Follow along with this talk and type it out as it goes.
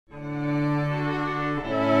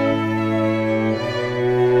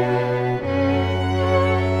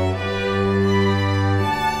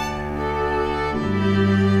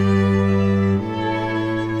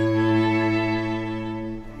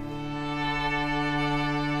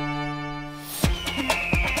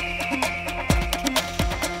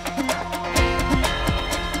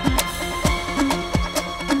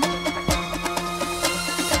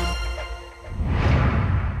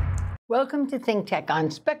Welcome to ThinkTech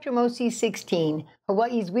on Spectrum OC16,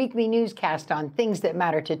 Hawaii's weekly newscast on things that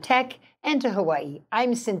matter to tech and to Hawaii.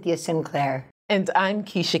 I'm Cynthia Sinclair. And I'm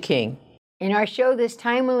Kecia King. In our show this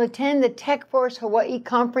time, we'll attend the Techforce Hawaii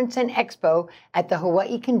Conference and Expo at the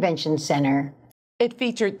Hawaii Convention Center. It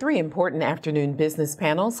featured 3 important afternoon business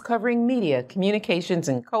panels covering media, communications,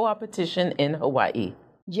 and co-opetition in Hawaii.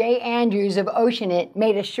 Jay Andrews of Oceanit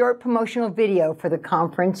made a short promotional video for the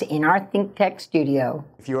conference in our ThinkTech studio.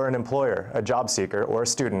 If you are an employer, a job seeker, or a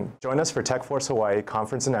student, join us for Techforce Hawaii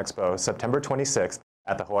Conference and Expo September 26th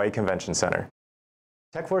at the Hawaii Convention Center.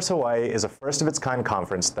 Techforce Hawaii is a first-of-its-kind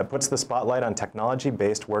conference that puts the spotlight on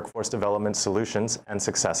technology-based workforce development solutions and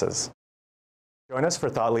successes. Join us for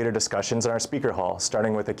thought leader discussions in our speaker hall,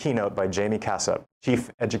 starting with a keynote by Jamie Kecia, Chief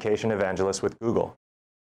Education Evangelist with Google.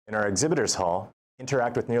 In our exhibitors hall,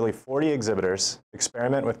 interact with nearly 40 exhibitors,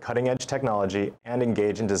 experiment with cutting-edge technology, and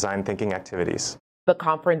engage in design thinking activities. The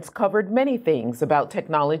conference covered many things about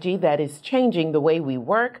technology that is changing the way we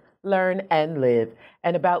work, learn, and live,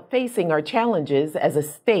 and about facing our challenges as a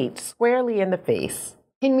state squarely in the face.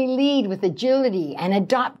 Can we lead with agility and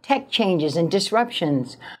adopt tech changes and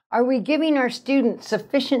disruptions? Are we giving our students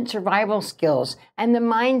sufficient survival skills and the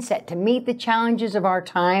mindset to meet the challenges of our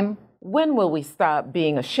time? When will we stop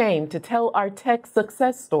being ashamed to tell our tech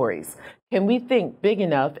success stories? Can we think big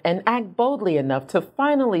enough and act boldly enough to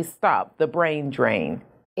finally stop the brain drain?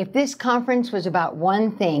 If this conference was about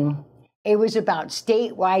one thing, it was about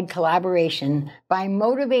statewide collaboration by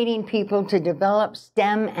motivating people to develop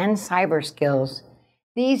STEM and cyber skills.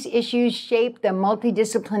 These issues shaped the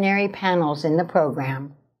multidisciplinary panels in the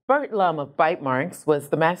program. Bert Lum of Bytemarks was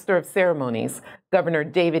the master of ceremonies. Governor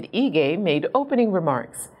David Ige made opening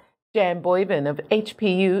remarks. Jan Boyven of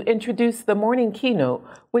HPU introduced the morning keynote,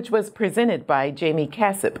 which was presented by Jamie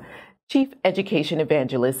Kecia, Chief Education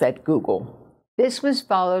Evangelist at Google. This was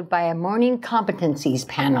followed by a morning competencies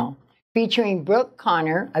panel featuring Brooke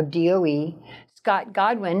Connor of DOE, Scott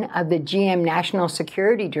Godwin of the GM National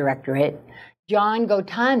Security Directorate, John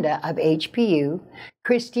Gotanda of HPU,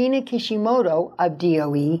 Christina Kishimoto of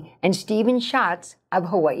DOE, and Stephen Schatz of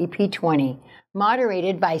Hawaii P20,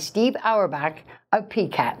 moderated by Steve Auerbach of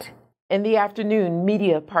PCAT. In the afternoon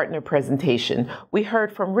media partner presentation, we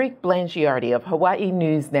heard from Rick Blangiardi of Hawaii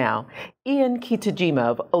News Now, Ian Kitajima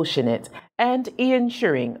of Oceanit, and Ian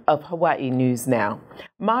Schuring of Hawaii News Now,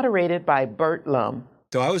 moderated by Bert Lum.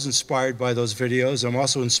 So I was inspired by those videos. I'm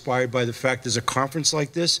also inspired by the fact there's a conference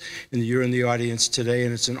like this, and you're in the audience today,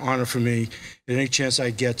 and it's an honor for me at any chance I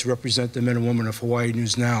get to represent the men and women of Hawaii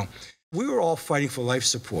News Now. We were all fighting for life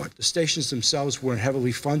support. The stations themselves weren't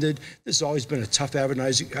heavily funded. There's always been a tough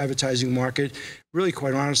advertising market. Really,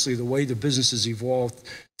 quite honestly, the way the business has evolved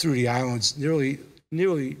through the islands nearly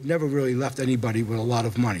never really left anybody with a lot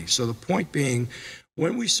of money. So the point being,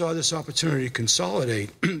 when we saw this opportunity to consolidate,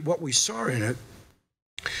 what we saw in it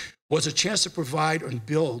was a chance to provide and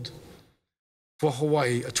build for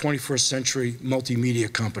Hawaii a 21st century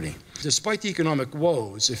multimedia company. Despite the economic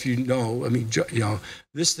woes, if you know,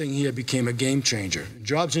 this thing here became a game changer.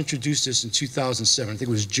 Jobs introduced this in 2007, I think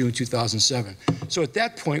it was June 2007. So at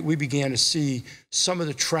that point, we began to see some of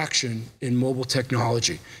the traction in mobile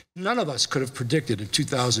technology. None of us could have predicted in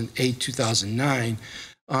 2008, 2009,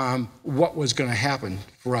 what was going to happen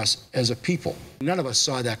for us as a people. None of us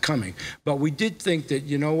saw that coming. But we did think that,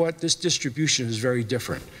 you know what, this distribution is very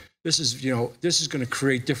different. This is going to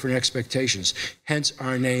create different expectations, hence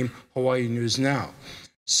our name, Hawaii News Now.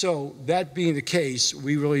 So that being the case,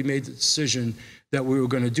 we really made the decision that we were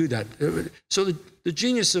going to do that. So the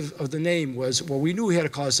genius of the name was, well, we knew we had to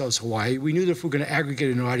call ourselves Hawaii. We knew that if we were going to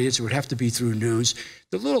aggregate an audience, it would have to be through news.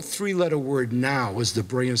 The little 3-letter word now was the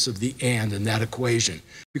brilliance of the and in that equation.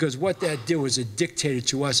 Because what that did was it dictated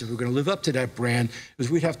to us, if we were going to live up to that brand,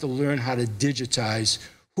 is we'd have to learn how to digitize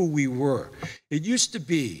who we were. It used to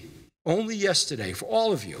be, only yesterday, for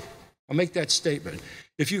all of you, I'll make that statement,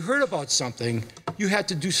 if you heard about something, you had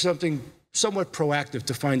to do something somewhat proactive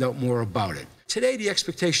to find out more about it. Today, the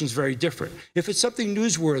expectation is very different. If it's something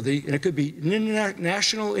newsworthy, and it could be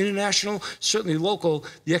national, international, certainly local,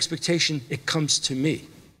 the expectation, it comes to me.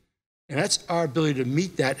 And that's our ability to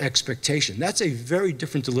meet that expectation. That's a very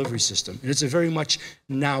different delivery system. And it's a very much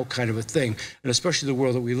now kind of a thing, and especially the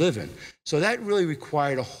world that we live in. So that really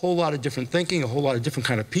required a whole lot of different thinking, a whole lot of different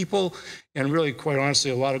kind of people, and really, quite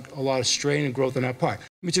honestly, a lot of strain and growth on that part. Let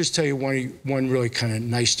me just tell you one really kind of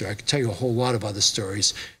nice story. I could tell you a whole lot of other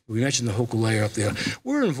stories. We mentioned the Hokulea up there.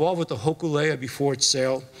 We were involved with the Hokulea before its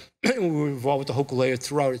sale, and we were involved with the Hokulea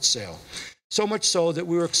throughout its sale. So much so that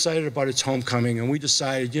we were excited about its homecoming, and we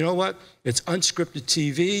decided, you know what? It's unscripted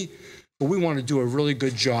TV. but we want to do a really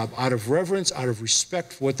good job out of reverence, out of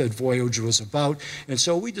respect for what that voyage was about. And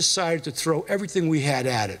so we decided to throw everything we had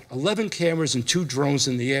at it. 11 cameras and 2 drones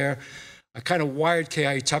in the air. I kind of wired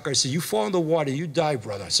K.I. Tucker. I said, you fall in the water, you die,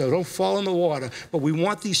 brother. So don't fall in the water. But we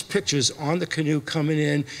want these pictures on the canoe coming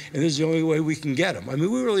in, and this is the only way we can get them. I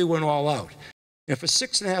mean, we really went all out. And for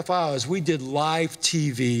 6.5 hours, we did live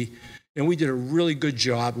TV, and we did a really good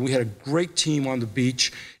job. And we had a great team on the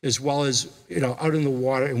beach, as well as, out in the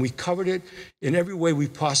water. And we covered it in every way we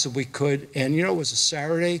possibly could. And, it was a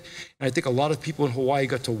Saturday, and I think a lot of people in Hawaii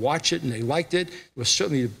got to watch it, and they liked it.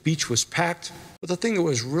 Certainly the beach was packed. But the thing that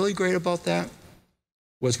was really great about that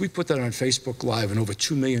was we put that on Facebook Live, and over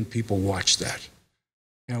 2 million people watched that.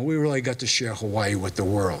 We really got to share Hawaii with the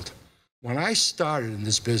world. When I started in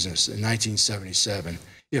this business in 1977,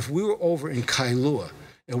 if we were over in Kailua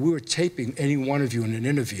and we were taping any one of you in an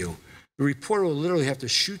interview, the reporter would literally have to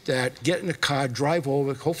shoot that, get in a car, drive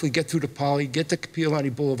over, hopefully get through the Poly, get to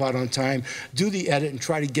Kapiolani Boulevard on time, do the edit, and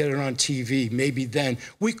try to get it on TV. Maybe then.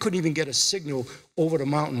 We couldn't even get a signal over the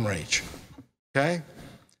mountain range. Okay?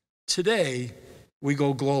 Today, we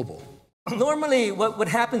go global. Normally, what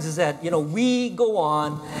happens is that, we go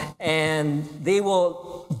on and they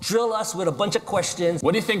will drill us with a bunch of questions.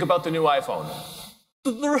 What do you think about the new iPhone?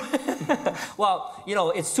 Well,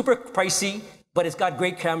 it's super pricey, but it's got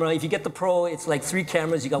great camera. If you get the Pro, it's like 3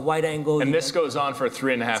 cameras. You got wide angle. And this goes on for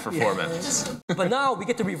 3.5 or 4 minutes. But now we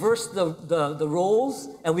get to reverse the roles,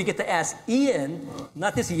 and we get to ask Ian,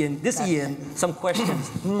 not this Ian, some questions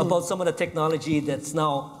about some of the technology that's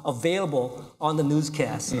now available on the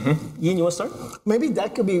newscast. Ian, you want to start? Maybe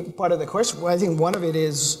that could be part of the question. Well, I think one of it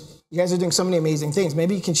is you guys are doing so many amazing things.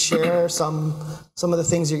 Maybe you can share some of the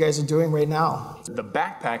things you guys are doing right now. The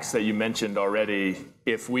backpacks that you mentioned already,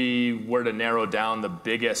 if we were to narrow down the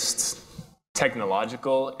biggest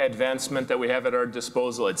technological advancement that we have at our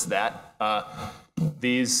disposal, it's that.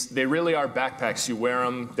 They really are backpacks. You wear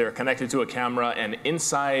them, they're connected to a camera, and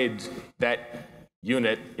inside that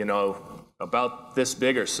unit, about this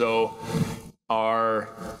big or so, are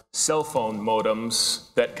cell phone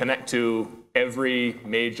modems that connect to every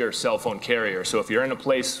major cell phone carrier. So if you're in a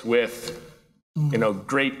place with,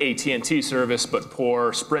 great AT&T service but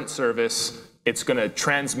poor Sprint service, it's going to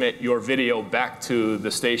transmit your video back to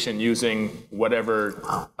the station using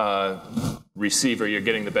whatever receiver you're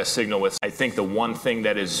getting the best signal with. I think the one thing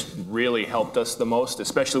that has really helped us the most,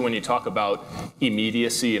 especially when you talk about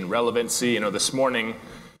immediacy and relevancy, this morning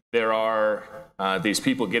there are these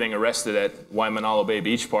people getting arrested at Waimanalo Bay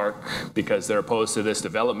Beach Park because they're opposed to this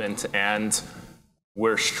development, and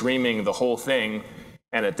we're streaming the whole thing.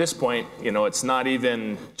 And at this point, it's not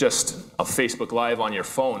even just a Facebook Live on your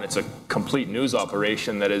phone. It's a complete news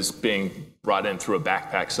operation that is being brought in through a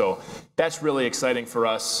backpack. So that's really exciting for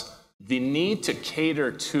us. The need to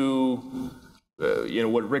cater to,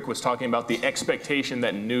 what Rick was talking about, the expectation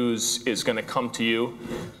that news is going to come to you.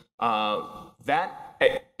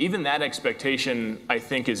 Even that expectation, I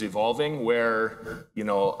think, is evolving, where,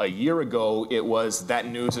 a year ago it was that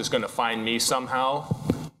news is going to find me somehow.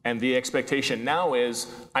 And the expectation now is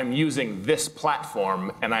I'm using this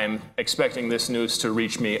platform and I'm expecting this news to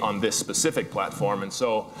reach me on this specific platform. And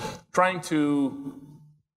so trying to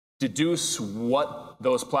deduce what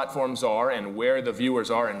those platforms are and where the viewers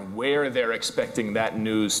are and where they're expecting that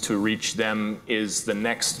news to reach them is the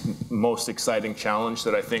next most exciting challenge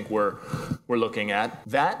that I think we're looking at.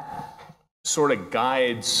 That sort of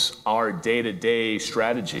guides our day-to-day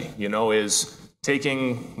strategy, is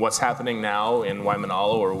taking what's happening now in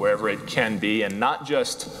Waimanalo or wherever it can be, and not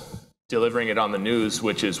just delivering it on the news,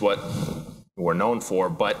 which is what we're known for,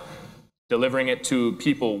 but delivering it to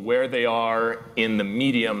people where they are in the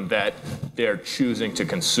medium that they're choosing to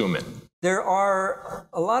consume it. There are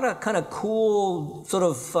a lot of kind of cool sort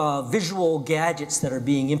of visual gadgets that are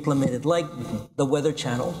being implemented, like the Weather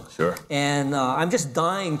Channel. Sure. And I'm just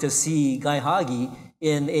dying to see Guy Hagi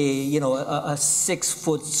in a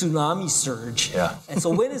 6-foot tsunami surge. Yeah. And so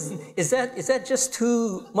when is that just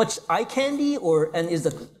too much eye candy, and is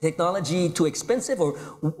the technology too expensive,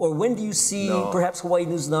 or when do you see perhaps Hawaii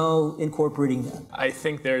News Now incorporating that? I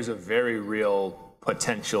think there's a very real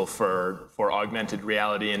potential for augmented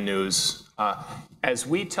reality in news. As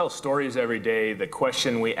we tell stories every day, the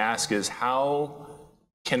question we ask is how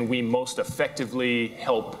can we most effectively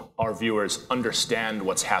help our viewers understand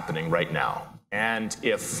what's happening right now? And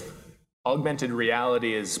if augmented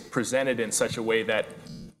reality is presented in such a way that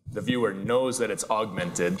the viewer knows that it's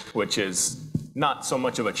augmented, which is not so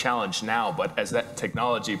much of a challenge now, but as that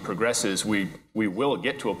technology progresses, we will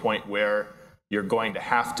get to a point where you're going to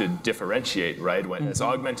have to differentiate, right? As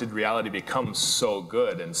augmented reality becomes so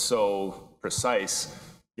good and so precise,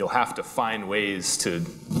 you'll have to find ways to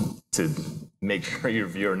make sure your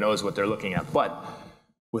viewer knows what they're looking at. But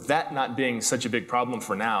with that not being such a big problem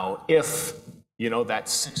for now, if that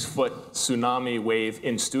 6-foot tsunami wave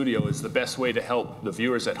in studio is the best way to help the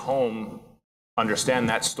viewers at home understand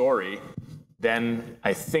that story, then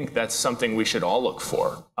I think that's something we should all look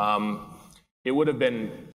for. It would have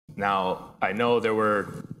been, now I know there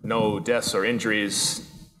were no deaths or injuries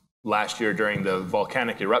last year during the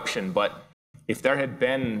volcanic eruption, but if there had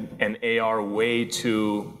been an AR way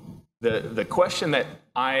to, the question that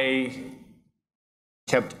I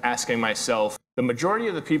kept asking myself, the majority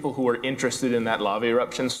of the people who were interested in that lava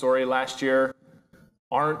eruption story last year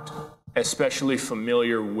aren't especially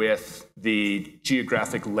familiar with the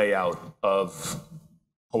geographic layout of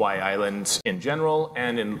Hawaii Island in general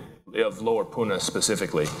and of Lower Puna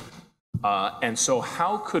specifically. And so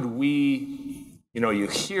how could we, you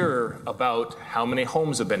hear about how many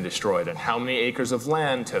homes have been destroyed and how many acres of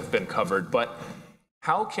land have been covered, but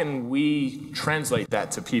how can we translate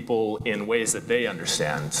that to people in ways that they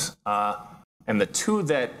understand? And the two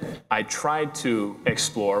that I tried to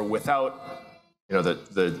explore without,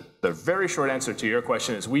 the very short answer to your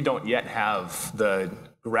question is we don't yet have the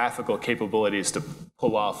graphical capabilities to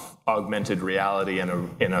pull off augmented reality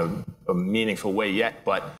in a meaningful way yet,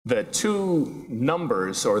 but the two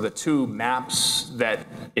numbers or the two maps that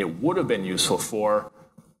it would have been useful for,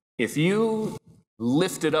 if you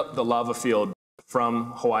lifted up the lava field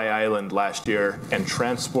from Hawaii Island last year and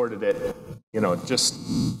transported it, just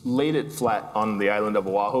laid it flat on the island of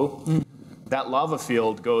Oahu, that lava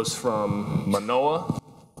field goes from Manoa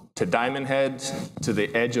to Diamond Head to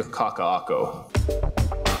the edge of Kaka'ako.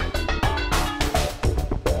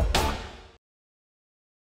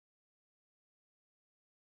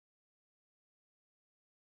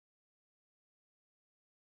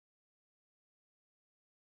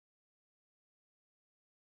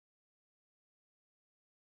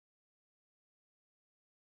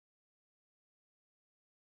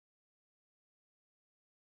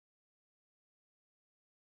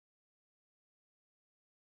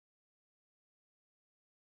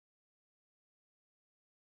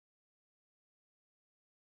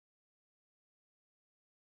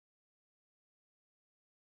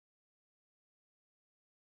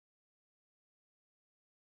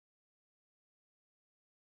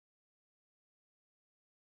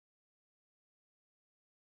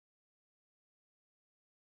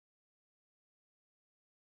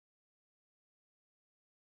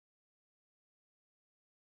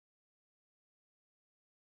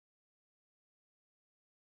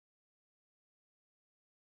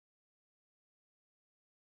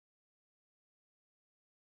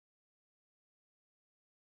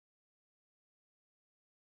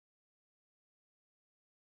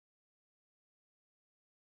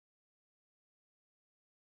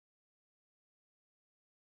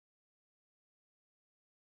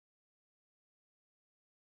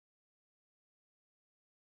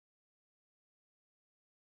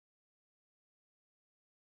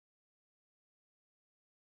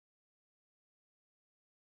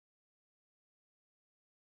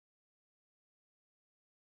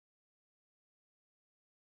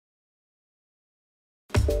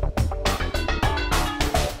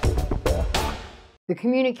 The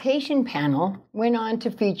communication panel went on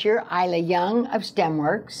to feature Isla Young of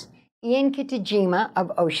STEMworks, Ian Kitajima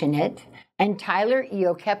of Oceanit, and Tyler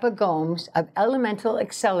Iokepa Gomes of Elemental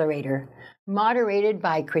Accelerator, moderated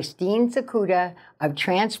by Christine Sakuda of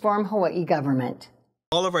Transform Hawaii Government.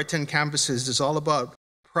 All of our 10 campuses is all about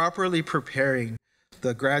properly preparing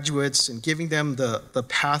the graduates and giving them the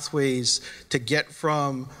pathways to get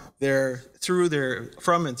from through their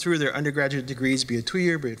undergraduate degrees, be it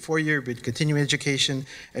 2-year, be it 4-year, be it continuing education,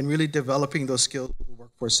 and really developing those skills for the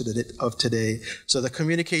workforce of today. So the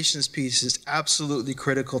communications piece is absolutely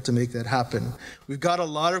critical to make that happen. We've got a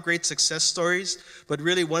lot of great success stories, but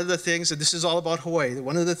really one of the things, and this is all about Hawaii,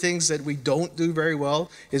 one of the things that we don't do very well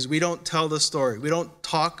is we don't tell the story. We don't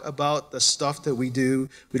talk about the stuff that we do.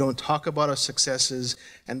 We don't talk about our successes.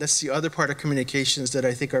 And that's the other part of communications that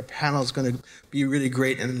I think our panel is going to be really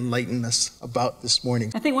great and enlighten us about this morning.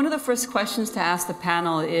 I think one of the first questions to ask the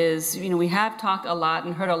panel is, we have talked a lot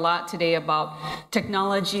and heard a lot today about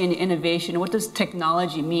technology and innovation. What does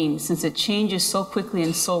technology mean, since it changes so quickly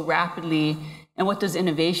and so rapidly? And what does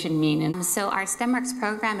innovation mean? So our STEMworks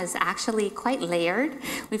program is actually quite layered.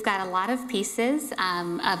 We've got a lot of pieces,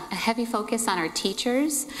 a heavy focus on our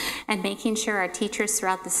teachers and making sure our teachers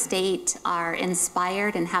throughout the state are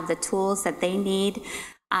inspired and have the tools that they need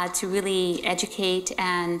to really educate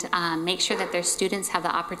and make sure that their students have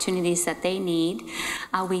the opportunities that they need.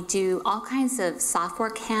 We do all kinds of software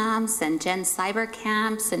camps and Gen Cyber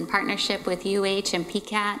camps in partnership with UH and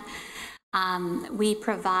PCAT. We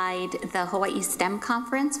provide the Hawaii STEM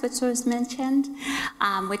Conference, which was mentioned,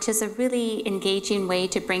 which is a really engaging way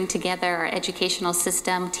to bring together our educational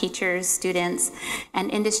system, teachers, students, and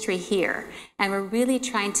industry here. And we're really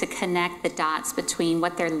trying to connect the dots between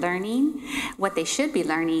what they're learning, what they should be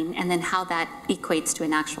learning, and then how that equates to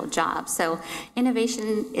an actual job. So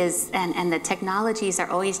innovation is, and the technologies are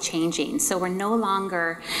always changing. So we're no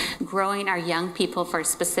longer growing our young people for a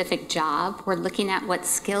specific job. We're looking at what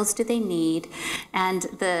skills do they need. And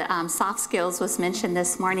the soft skills was mentioned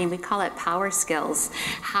this morning. We call it power skills.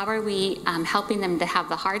 How are we helping them to have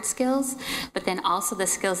the hard skills, but then also the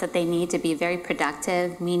skills that they need to be very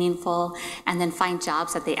productive, meaningful, and then find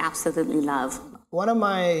jobs that they absolutely love. One of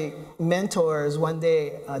my mentors one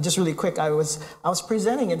day, just really quick, I was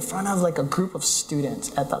presenting in front of like a group of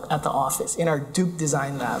students at the office in our Duke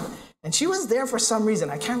Design Lab. And she was there for some reason.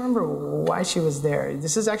 I can't remember why she was there.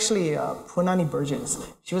 This is actually Punani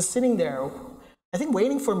Burgess. She was sitting there, I think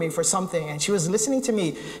waiting for me for something, and she was listening to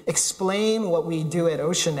me explain what we do at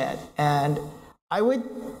Oceanet. And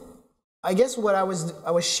I guess what I was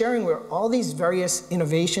sharing were all these various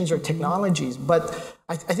innovations or technologies, but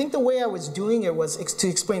I think the way I was doing it was to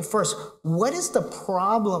explain first, what is the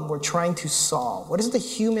problem we're trying to solve? What is the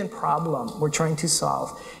human problem we're trying to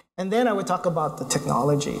solve? And then I would talk about the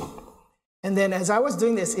technology. And then as I was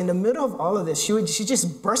doing this, in the middle of all of this, she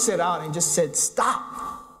just bursted out and just said, stop.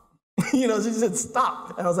 She said,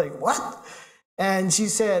 stop. And I was like, what? And she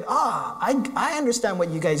said, I understand what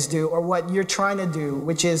you guys do or what you're trying to do,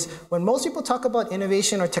 which is when most people talk about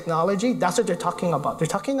innovation or technology, that's what they're talking about. They're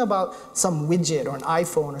talking about some widget or an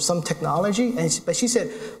iPhone or some technology. But she said,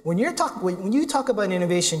 when you talk about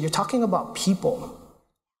innovation, you're talking about people.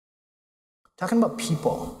 Talking about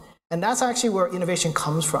people. And that's actually where innovation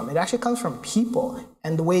comes from. It actually comes from people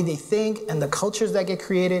and the way they think and the cultures that get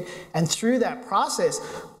created. And through that process,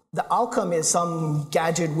 the outcome is some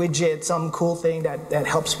gadget, widget, some cool thing that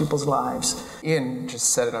helps people's lives. Ian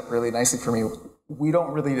just set it up really nicely for me. We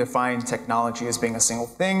don't really define technology as being a single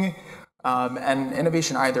thing, and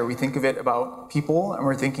innovation either. We think of it about people, and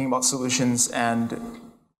we're thinking about solutions, and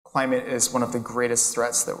climate is one of the greatest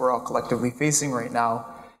threats that we're all collectively facing right now.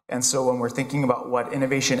 And so when we're thinking about what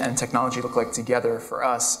innovation and technology look like together for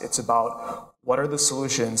us, it's about what are the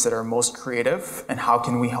solutions that are most creative and how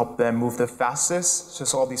can we help them move the fastest to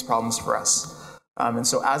solve these problems for us. And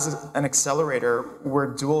so as an accelerator,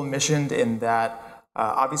 we're dual missioned in that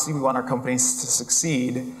obviously we want our companies to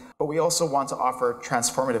succeed, but we also want to offer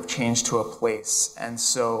transformative change to a place. And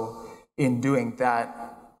so in doing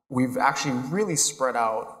that, we've actually really spread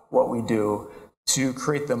out what we do to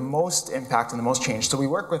create the most impact and the most change. So we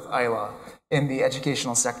work with ILA in the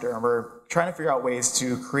educational sector, and we're trying to figure out ways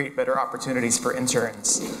to create better opportunities for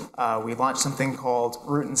interns. We launched something called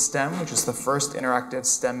Root in STEM, which is the first interactive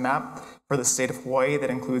STEM map for the state of Hawaii that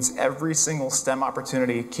includes every single STEM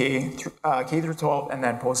opportunity, K through 12, and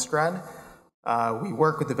then post-grad. We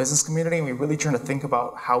work with the business community, and we really try to think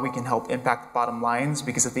about how we can help impact bottom lines,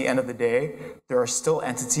 because at the end of the day, there are still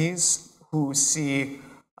entities who see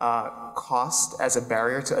cost as a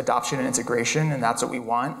barrier to adoption and integration, and that's what we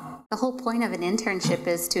want. The whole point of an internship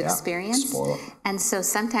is to experience. And so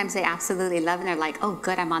sometimes they absolutely love it and they're like, oh,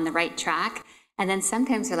 good, I'm on the right track. And then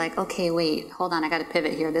sometimes they're like, okay, wait, hold on, I got to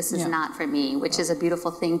pivot here. This is not for me, which is a beautiful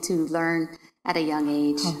thing to learn at a young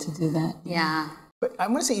age. How to do that. Yeah. But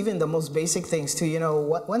I'm going to say even the most basic things too.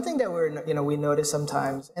 One thing that we notice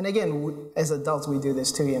sometimes, and again, as adults we do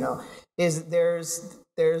this too. Is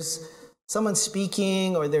there's someone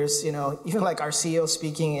speaking, or there's even like our CEO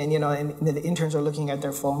speaking, and and the interns are looking at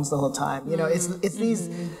their phones the whole time. It's these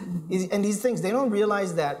and these things, they don't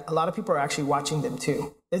realize that a lot of people are actually watching them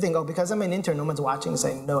too. They think, oh, because I'm an intern, no one's watching.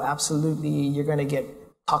 Saying, no, absolutely, you're going to get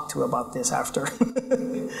talked to about this after.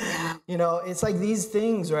 It's like these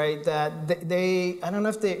things, right? That they I don't know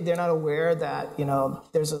if they're not aware that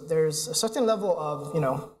there's a certain level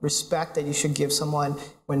of respect that you should give someone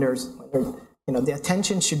when they're the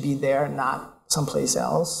attention should be there, not someplace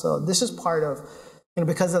else. So this is part of,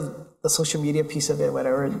 because of the social media piece of it,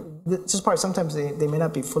 whatever, this is part, sometimes they may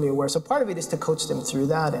not be fully aware. So part of it is to coach them through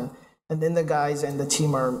that. And then the guys and the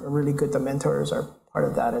team are really good. The mentors are part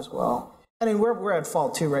of that as well. And then we're at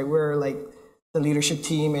fault too, right? We're like the leadership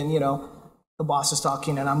team, and, the boss is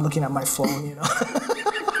talking and I'm looking at my phone,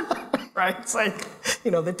 Right? It's like,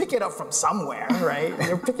 they pick it up from somewhere, right?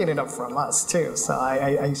 They're picking it up from us too. So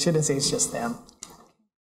I shouldn't say it's just them.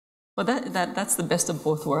 Well, that's the best of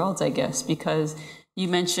both worlds, I guess, because you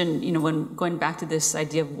mentioned, when going back to this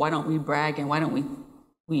idea of why don't we brag and why don't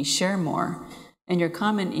we share more? And your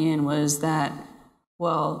comment, Ian, was that,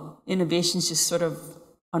 well, innovation is just sort of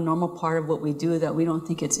a normal part of what we do, that we don't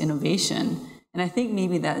think it's innovation. And I think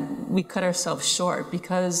maybe that we cut ourselves short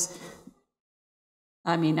because,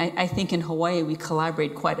 I think in Hawaii we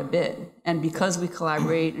collaborate quite a bit. And because we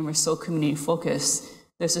collaborate and we're so community focused,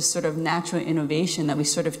 there's this sort of natural innovation that we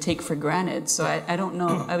sort of take for granted. So I don't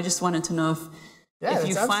know, I just wanted to know if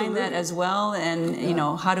you find that as well, and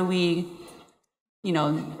how do we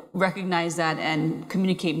recognize that and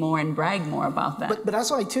communicate more and brag more about that. But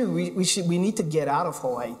that's why too, we need to get out of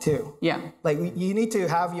Hawaii too. Yeah. Like you need to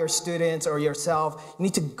have your students or yourself, you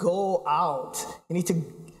need to go out. You need to,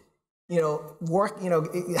 work,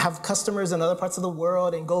 have customers in other parts of the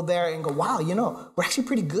world and go there and go, wow, we're actually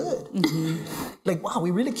pretty good. Mm-hmm. Like, wow,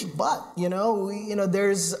 we really kick butt.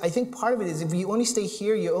 I think part of it is if you only stay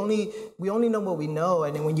here, we only know what we know.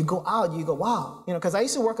 And then when you go out, you go, wow, because I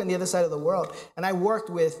used to work on the other side of the world and I worked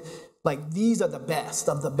with these are the best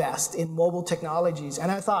of the best in mobile technologies.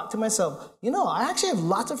 And I thought to myself, I actually have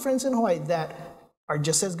lots of friends in Hawaii that are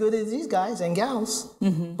just as good as these guys and gals.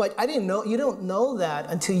 Mm-hmm. But I didn't know, you don't know that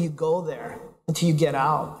until you go there, until you get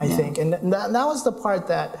out, I think. And that was the part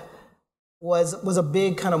that was a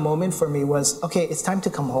big kind of moment for me was, okay, it's time to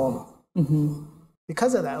come home. Mm-hmm.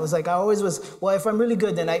 Because of that, it was like, I always was, well, if I'm really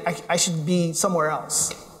good, then I should be somewhere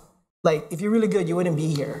else. Like, if you're really good, you wouldn't be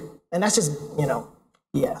here. And that's just,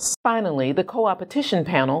 yes. Finally, the co-opetition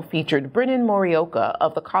panel featured Brennan Morioka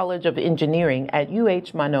of the College of Engineering at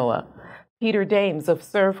UH Manoa, Peter Dames of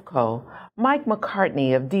Servco, Mike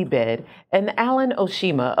McCartney of DBED, and Alan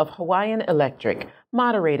Oshima of Hawaiian Electric,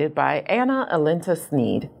 moderated by Anna Alenta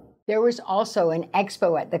Sneed. There was also an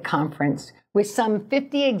expo at the conference with some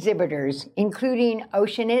 50 exhibitors, including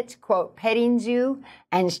Oceanit's, quote, petting zoo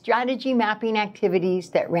and strategy mapping activities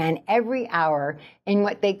that ran every hour in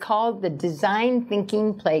what they called the Design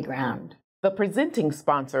Thinking Playground. The presenting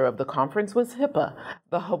sponsor of the conference was HIPAA,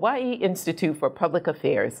 the Hawaii Institute for Public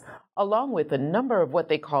Affairs, along with a number of what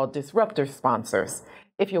they call disruptor sponsors.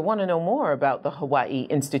 If you want to know more about the Hawaii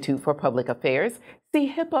Institute for Public Affairs,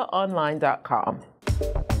 see HIPAAonline.com.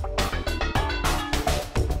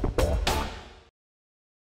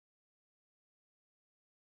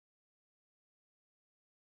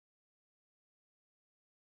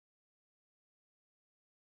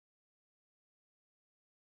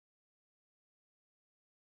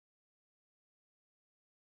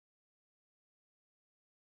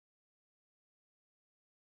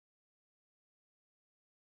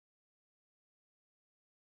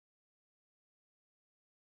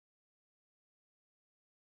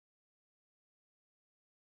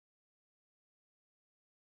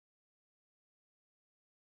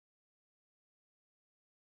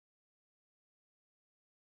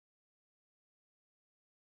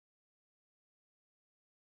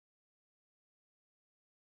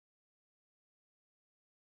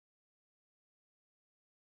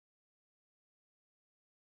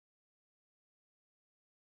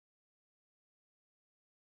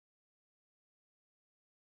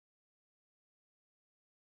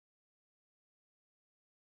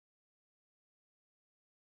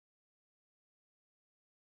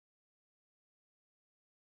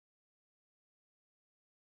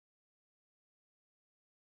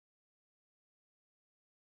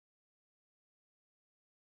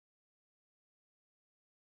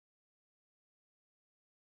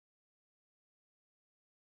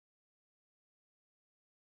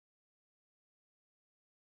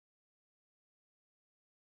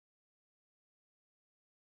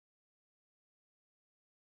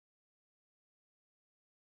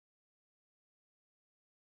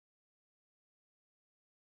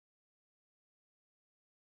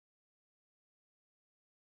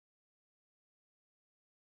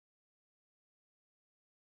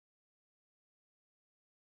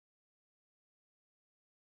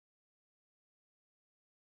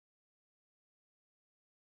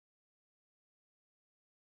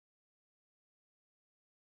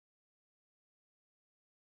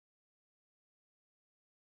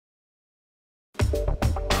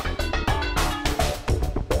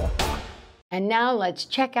 And now let's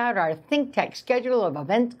check out our ThinkTech schedule of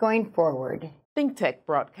events going forward. ThinkTech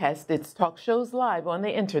broadcasts its talk shows live on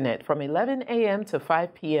the internet from 11 a.m. to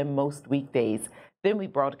 5 p.m. most weekdays. Then we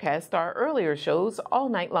broadcast our earlier shows all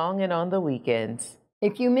night long and on the weekends.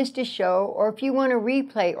 If you missed a show, or if you want to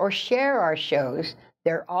replay or share our shows,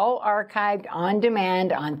 they're all archived on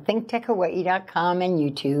demand on thinktechhawaii.com and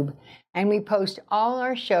YouTube, and we post all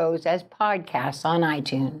our shows as podcasts on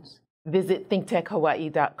iTunes. Visit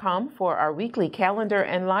ThinkTechHawaii.com for our weekly calendar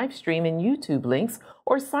and live stream and YouTube links,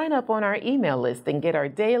 or sign up on our email list and get our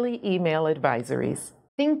daily email advisories.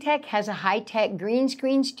 ThinkTech has a high-tech green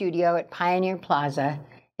screen studio at Pioneer Plaza.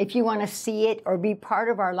 If you want to see it or be part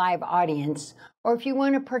of our live audience, or if you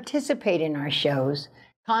want to participate in our shows,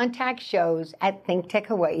 contact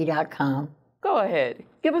shows@thinktechhawaii.com. Go ahead,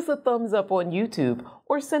 give us a thumbs up on YouTube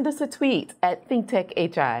or send us a tweet at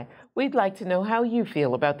ThinkTechHI. We'd like to know how you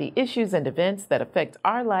feel about the issues and events that affect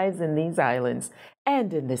our lives in these islands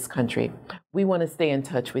and in this country. We want to stay in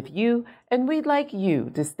touch with you, and we'd like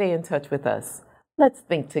you to stay in touch with us. Let's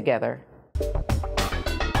think together.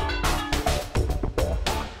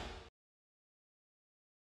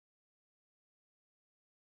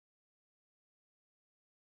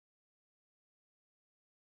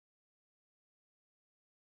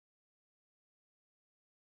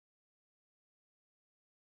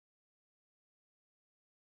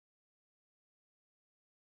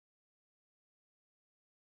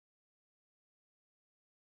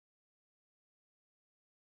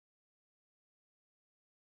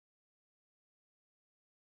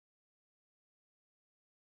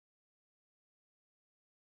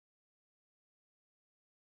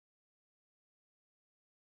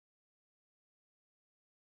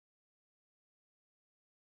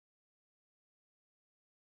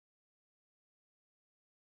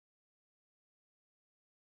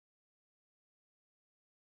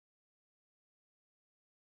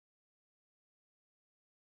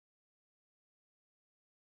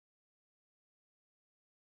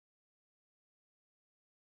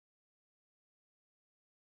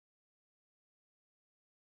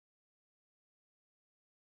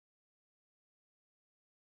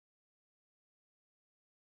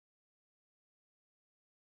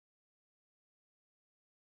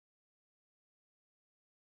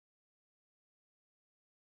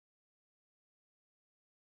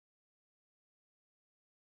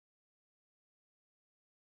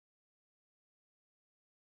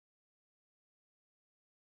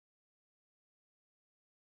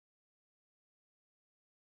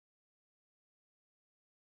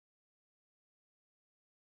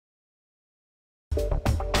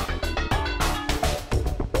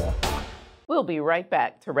 We'll be right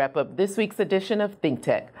back to wrap up this week's edition of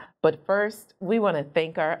ThinkTech. But first, we want to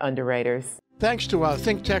thank our underwriters. Thanks to our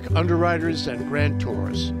ThinkTech underwriters and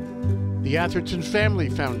grantors, the Atherton Family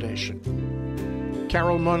Foundation,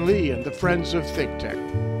 Carol Munley and the Friends of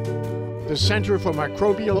ThinkTech, the Center for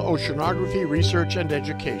Microbial Oceanography Research and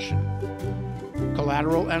Education,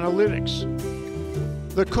 Collateral Analytics,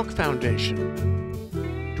 the Cook Foundation,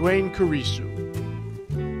 Dwayne Kurisu,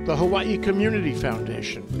 the Hawaii Community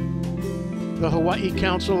Foundation, the Hawaii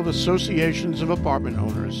Council of Associations of Apartment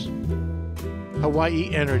Owners,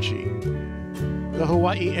 Hawaii Energy, the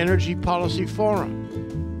Hawaii Energy Policy Forum,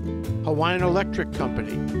 Hawaiian Electric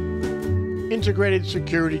Company, Integrated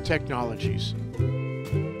Security Technologies,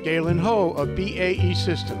 Galen Ho of BAE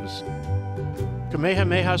Systems,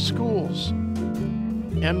 Kamehameha Schools,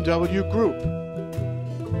 MW Group,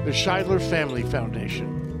 the Scheidler Family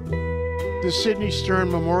Foundation, the Sidney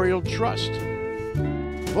Stern Memorial Trust,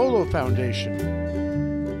 Volo Foundation,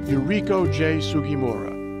 Yuriko J.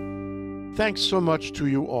 Sugimura. Thanks so much to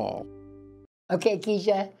you all. Okay,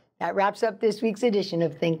 Kecia, that wraps up this week's edition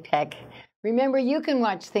of ThinkTech. Remember, you can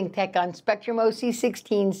watch ThinkTech on Spectrum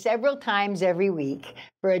OC16 several times every week.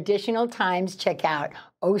 For additional times, check out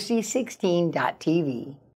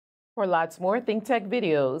OC16.tv. For lots more ThinkTech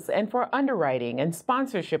videos and for underwriting and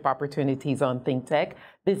sponsorship opportunities on ThinkTech,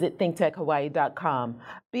 visit ThinkTechHawaii.com.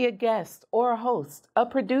 Be a guest or a host, a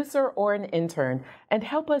producer or an intern, and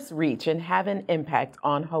help us reach and have an impact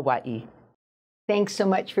on Hawaii. Thanks so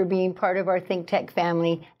much for being part of our ThinkTech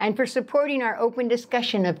family and for supporting our open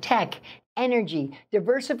discussion of tech, energy,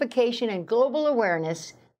 diversification, and global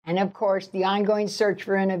awareness, and of course, the ongoing search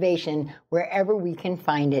for innovation wherever we can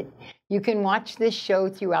find it. You can watch this show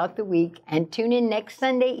throughout the week and tune in next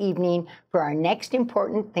Sunday evening for our next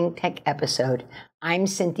important ThinkTech episode. I'm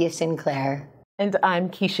Cynthia Sinclair. And I'm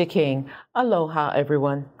Kecia King. Aloha,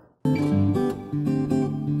 everyone.